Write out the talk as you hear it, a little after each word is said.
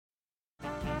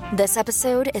This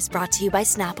episode is brought to you by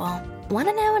Snapple. Want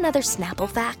to know another Snapple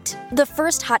fact? The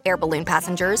first hot air balloon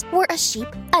passengers were a sheep,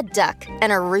 a duck,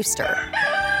 and a rooster.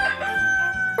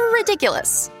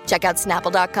 Ridiculous. Check out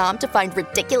Snapple.com to find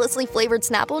ridiculously flavored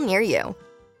Snapple near you.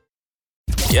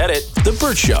 Get it? The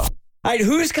Bert Show. All right,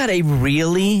 who's got a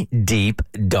really deep,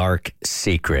 dark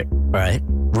secret, right?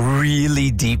 Really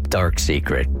deep, dark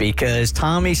secret. Because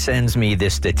Tommy sends me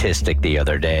this statistic the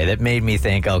other day that made me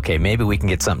think, okay, maybe we can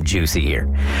get something juicy here.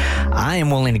 I am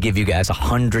willing to give you guys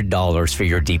 $100 for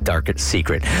your deep, dark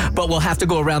secret. But we'll have to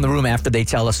go around the room after they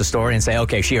tell us a story and say,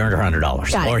 okay, she earned her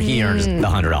 $100. Or he earns the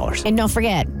 $100. And don't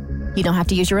forget, you don't have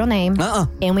to use your real name.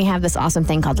 And we have this awesome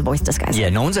thing called the voice disguiser. Yeah,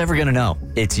 no one's ever going to know.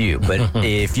 It's you. But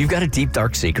if you've got a deep,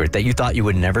 dark secret that you thought you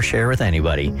would never share with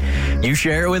anybody, you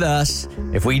share it with us.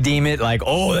 If we deem it like,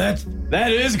 oh,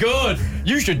 that is good,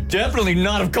 you should definitely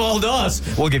not have called us,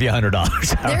 we'll give you $100.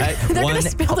 All right? They're going to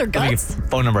spill their guts.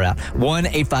 Phone number out.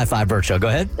 1-855-BERT-SHOW. Go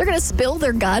ahead. They're going to spill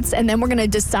their guts, and then we're going to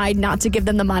decide not to give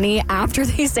them the money after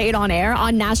they say it on air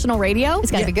on national radio.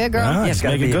 It's got to be good, girl. Yeah, it's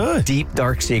got to be good. A deep,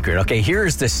 dark secret. Okay,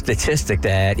 here's the statistic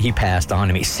that he passed on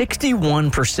to me.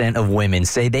 61% of women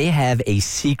say they have a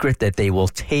secret that they will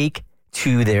take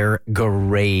to their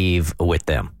grave with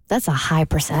them. That's a high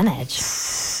percentage.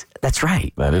 That's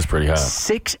right. That is pretty high.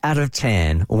 6 out of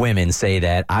 10 women say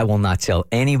that I will not tell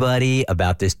anybody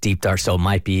about this deep dark. So it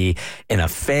might be an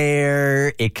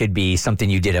affair. It could be something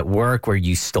you did at work where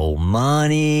you stole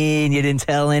money and you didn't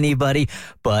tell anybody.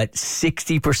 But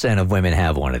 60% of women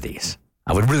have one of these.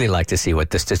 I would really like to see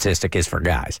what the statistic is for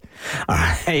guys. All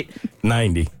right.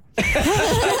 90. All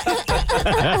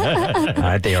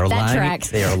right, they are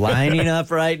lining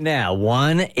up right now.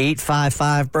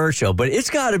 1-855-BERT-SHOW. But it's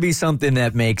got to be something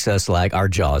that makes us like our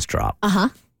jaws drop.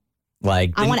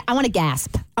 Like I want to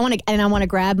gasp. I want to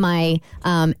grab my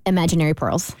imaginary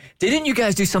pearls. Didn't you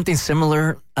guys do something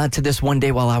similar to this one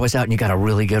day while I was out, and you got a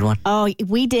really good one? Oh,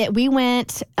 we did. We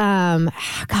went.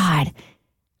 God.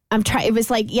 It was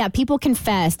like, yeah, people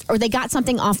confessed or they got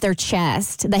something off their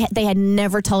chest. They had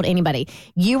never told anybody.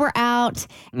 You were out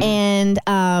and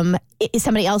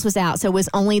somebody else was out. So it was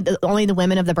only the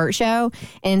women of the Bert Show.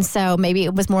 And so maybe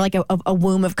it was more like a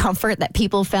womb of comfort that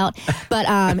people felt. But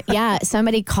yeah,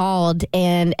 somebody called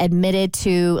and admitted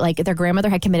to like their grandmother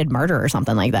had committed murder or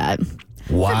something like that.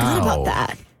 Wow. I forgot about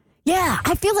that. Yeah,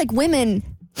 I feel like women...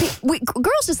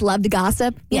 girls just love to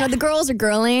gossip. You know, the girls are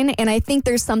girling, and I think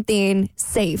there's something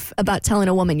safe about telling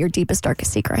a woman your deepest,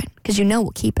 darkest secret because you know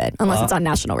we'll keep it unless it's on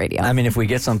national radio. I mean, if we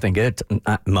get something good,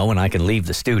 Mo and I can leave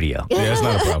the studio. Yeah, it's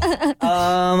not a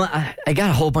problem. I got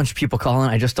a whole bunch of people calling.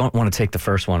 I just don't want to take the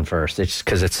first one first. It's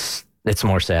because it's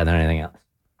more sad than anything else.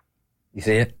 You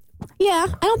see it? Yeah,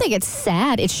 I don't think it's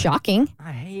sad. It's shocking.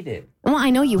 I hate it. Well, I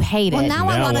know you hate it. now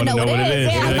I want to know what it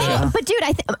is. Yeah. But dude,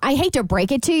 I hate to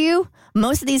break it to you.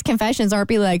 Most of these confessions aren't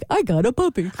be like, I got a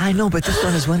puppy. I know, but this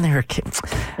one is when they're a kid.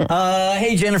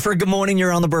 Hey, Jennifer, good morning.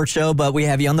 You're on the Bert Show, but we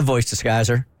have you on the voice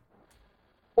disguiser.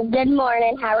 Good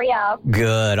morning. How are y'all?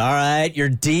 Good. All right. Your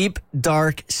deep,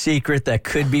 dark secret that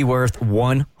could be worth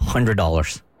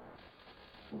 $100.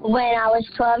 When I was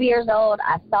 12 years old,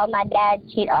 I saw my dad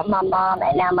cheat on my mom,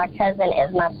 and now my cousin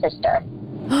is my sister.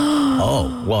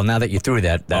 Oh, well, now that you threw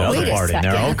that other part in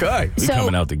there, okay. He's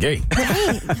coming out the gate.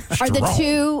 Are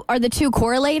the two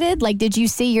correlated? Like, did you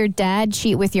see your dad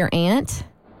cheat with your aunt?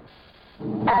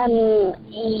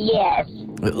 Yes.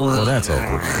 Well, that's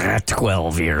awkward.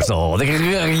 12 years old.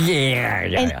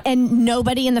 Yeah. And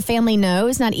nobody in the family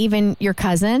knows, not even your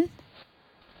cousin?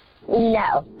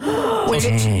 No.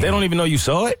 They don't even know you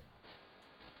saw it?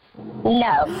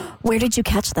 No. Where did you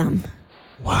catch them?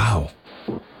 Wow.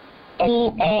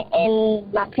 In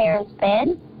my parents'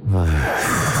 bed.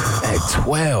 At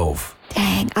 12.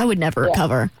 Dang, I would never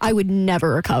recover. I would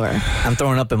never recover. I'm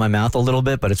throwing up in my mouth a little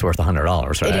bit, but it's worth $100,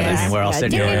 right? It is. I mean, we're all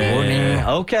sitting here.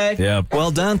 Okay. Yeah. Well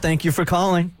done. Thank you for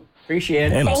calling.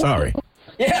 Appreciate it. And I'm sorry.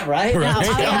 Yeah, right? I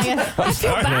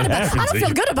feel bad. I don't feel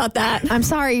good about that. I'm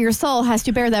sorry. Your soul has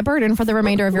to bear that burden for the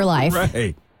remainder of your life.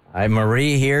 Right. Hi,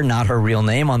 Marie here, not her real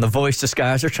name, on the voice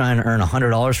disguiser, trying to earn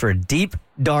 $100 for a deep,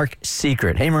 dark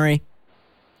secret. Hey, Marie.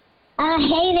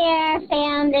 Hey there,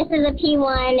 fam. This is a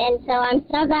P1, and so I'm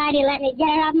so glad you let me get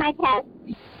it off my chest.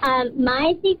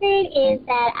 My secret is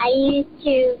that I used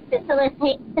to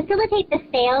facilitate the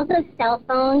sales of cell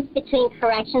phones between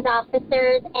corrections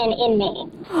officers and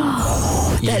inmates.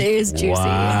 That is juicy.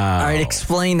 Wow. All right,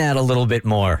 explain that a little bit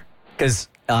more, because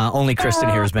only Kristen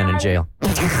here has been in jail.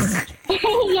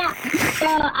 Yeah. So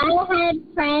I had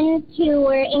friends who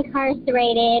were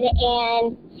incarcerated,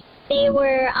 and they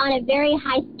were on a very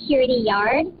high security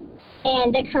yard.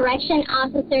 And the correction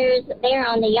officers there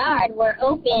on the yard were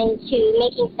open to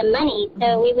making some money.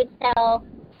 So we would sell,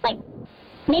 like,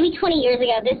 maybe 20 years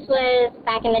ago, this was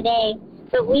back in the day,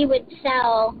 but we would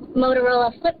sell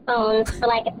Motorola flip phones for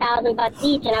like $1,000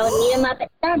 each, and I would meet them up at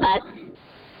Starbucks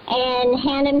and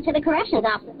hand them to the corrections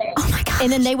officers. Oh, my God.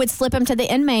 And then they would slip them to the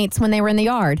inmates when they were in the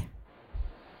yard.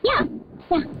 Yeah.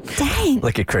 Dang.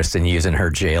 Look at Kristen using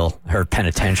her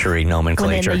penitentiary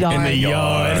nomenclature. In the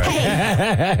yard.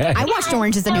 Hey, I watched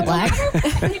Orange is the New Black.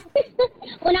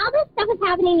 When all this stuff was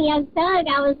happening to Young Thug,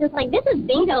 I was just like, this has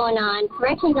been going on.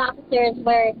 Corrections officers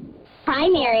were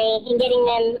primary in getting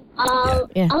them all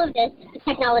of this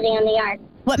technology on the yard.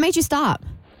 What made you stop?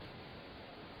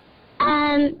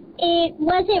 It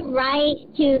wasn't right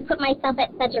to put myself at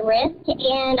such a risk,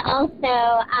 and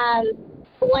also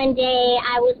one day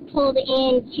I was pulled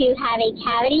in to have a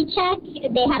cavity check.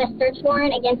 They had a search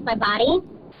warrant against my body,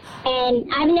 and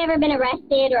I've never been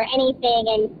arrested or anything,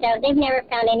 and so they've never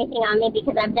found anything on me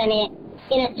because I've done it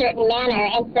in a certain manner.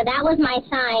 And so that was my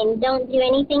sign. Don't do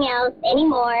anything else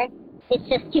anymore. It's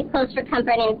just too close for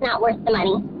comfort, and it's not worth the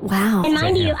money. Wow. And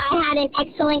mind you, I had an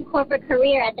excellent corporate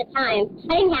career at the time.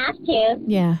 I didn't have to.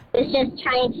 Yeah. It was just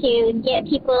trying to get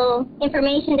people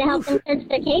information to help them search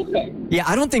their cases. Yeah,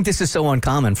 I don't think this is so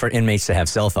uncommon for inmates to have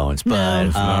cell phones,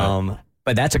 but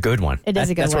but that's a good one. It is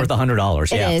a good that's one. That's worth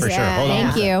 $100. Yeah, is, for sure. Hold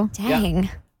on. Thank you. Dang.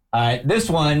 All right, this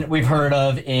one we've heard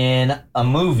of in a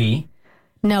movie,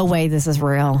 No way this is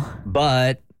real.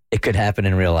 but it could happen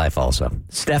in real life also.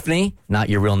 Stephanie, not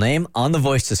your real name, on the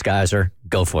voice disguiser.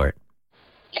 Go for it.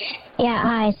 Yeah,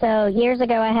 hi. So years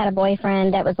ago, I had a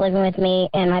boyfriend that was living with me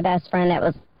and my best friend that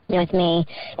was with me,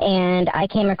 and I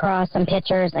came across some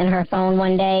pictures in her phone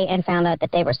one day and found out that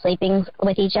they were sleeping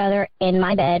with each other in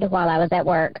my bed while I was at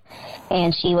work,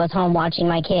 and she was home watching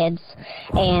my kids.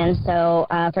 And so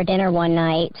for dinner one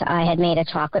night, I had made a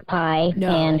chocolate pie,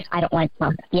 and I don't like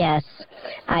chocolate. Yes,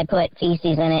 I put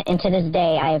feces in it, and to this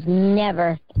day, I have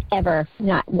never, ever,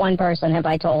 not one person have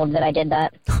I told that I did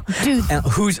that. Dude.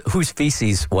 Whose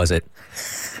feces was it?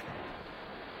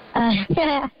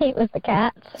 It was the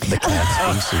cat's. The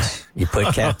cat's feces. You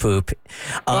put cat poop.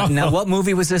 Now, what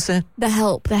movie was this in? The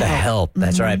Help. The Help.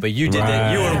 That's right. But you did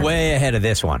that. You were way ahead of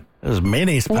this one. It was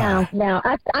Minnie's pie. No,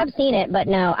 I've seen it, but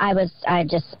no, yeah.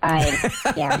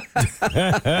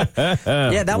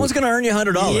 Yeah, that one's going to earn you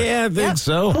 $100. Yeah, I think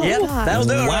so. Yep, that'll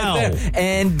do it Wow. right there.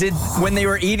 And when they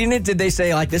were eating it, did they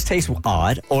say, like, this tastes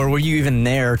odd? Or were you even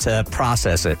there to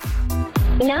process it?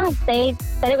 No, they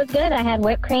said it was good. I had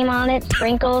whipped cream on it,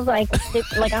 sprinkles, like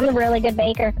I'm a really good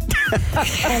baker.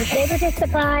 And they were just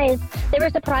surprised. They were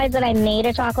surprised that I made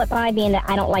a chocolate pie, being that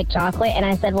I don't like chocolate. And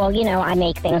I said, well, I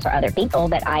make things for other people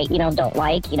that I, don't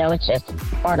like. It's just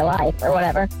part of life or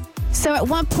whatever. So at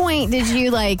what point did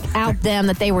you, out them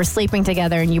that they were sleeping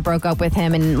together and you broke up with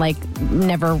him and,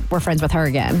 never were friends with her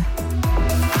again?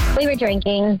 We were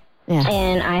drinking. Yeah.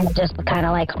 And I just kind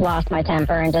of lost my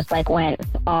temper and just went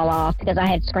all off because I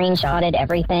had screenshotted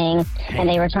everything and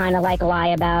they were trying to lie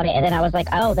about it. And then I was like,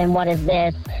 oh, then what is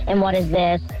this? And what is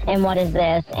this? And what is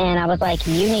this? And I was like,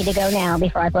 you need to go now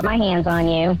before I put my hands on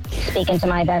you, speaking to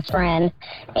my best friend.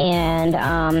 And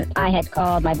I had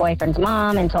called my boyfriend's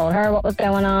mom and told her what was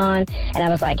going on. And I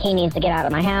was like, he needs to get out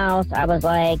of my house. I was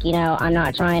like, I'm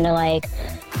not trying to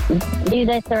do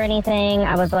this or anything.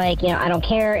 I was like, I don't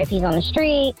care if he's on the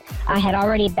street. I had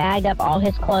already bagged up all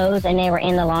his clothes and they were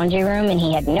in the laundry room and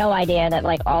he had no idea that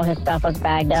all his stuff was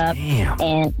bagged up. Damn.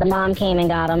 And the mom came and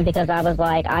got him because I was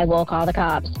like, I will call the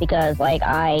cops because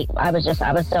I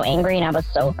was so angry and I was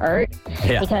so hurt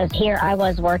because here I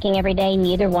was working every day.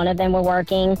 Neither one of them were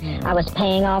working. I was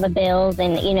paying all the bills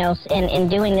and, and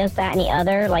doing this, that, and the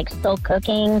other, still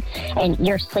cooking. And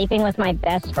you're sleeping with my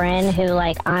best friend who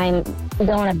I'm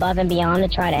going above and beyond to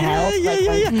try to help.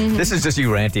 This is just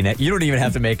you ranting it. You don't even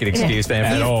have to make an excuse, man,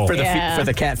 At all. for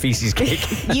the cat feces cake.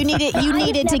 You needed I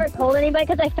to. never told anybody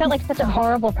because I felt like such a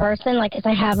horrible person, because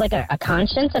I have a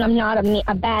conscience and I'm not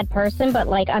a bad person, but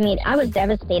I was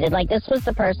devastated. This was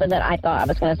the person that I thought I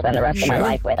was going to spend the rest of my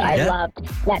life with. I loved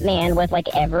that man with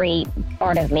every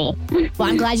part of me. Well,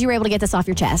 I'm glad you were able to get this off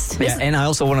your chest. Yeah, and I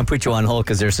also want to put you on hold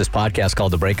because there's this podcast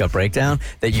called The Breakup Breakdown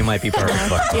that you might be perfect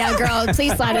for. Yeah, girl,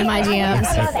 please slide in my DMs.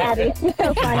 I love Abby. She's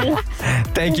so funny.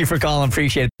 Thank you for calling.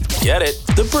 Appreciate it. Get it?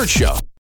 The Bert Show.